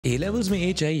A levels में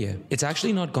A चाहिए. It's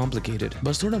actually not complicated.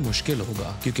 बस थोड़ा मुश्किल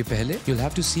होगा क्योंकि पहले you'll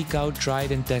have to seek out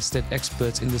tried and tested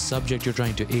experts in the subject you're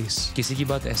trying to ace. किसी की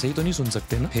बात ऐसे ही तो नहीं सुन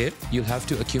सकते ना. फिर you'll have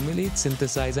to accumulate,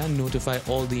 synthesize and notify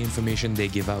all the information they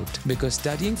give out. Because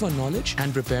studying for knowledge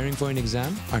and preparing for an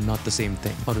exam are not the same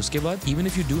thing. और उसके बाद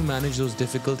even if you do manage those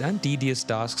difficult and tedious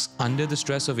tasks under the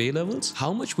stress of A levels,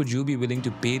 how much would you be willing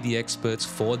to pay the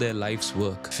experts for their life's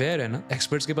work? Fair है ना?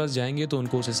 Experts के पास जाएंगे तो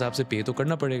उनको उस हिसाब से pay तो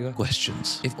करना पड़ेगा.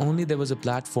 Questions. If only there was a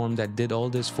platform that did all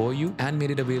this for you and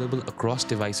made it available across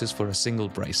devices for a single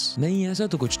price. नहीं ऐसा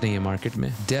तो कुछ नहीं है market में.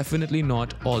 Definitely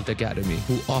not Alt Academy,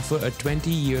 who offer a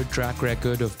 20-year track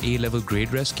record of A-level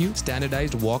grade rescue,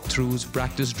 standardized walkthroughs,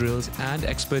 practice drills, and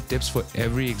expert tips for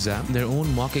every exam, their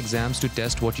own mock exams to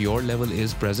test what your level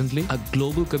is presently, a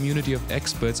global community of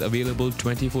experts available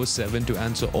 24/7 to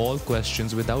answer all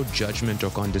questions without judgment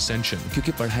or condescension.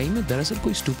 क्योंकि पढ़ाई में दरअसल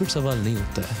कोई stupid सवाल नहीं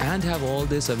होता है. And have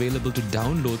all this available to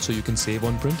download so you can save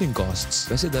on printing costs.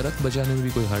 वैसे दरख्त बचाने में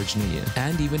भी कोई हर्ज नहीं है.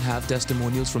 And even have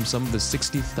testimonials from some of the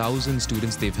 60,000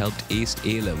 students they've helped ace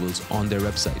A levels on their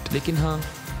website. लेकिन हाँ,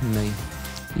 नहीं.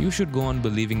 You should go on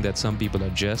believing that some people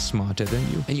are just smarter than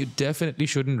you. And you definitely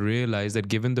shouldn't realize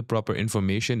that given the proper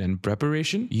information and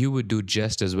preparation, you would do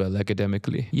just as well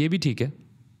academically. ये भी ठीक है.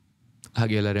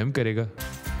 आगे LRM करेगा.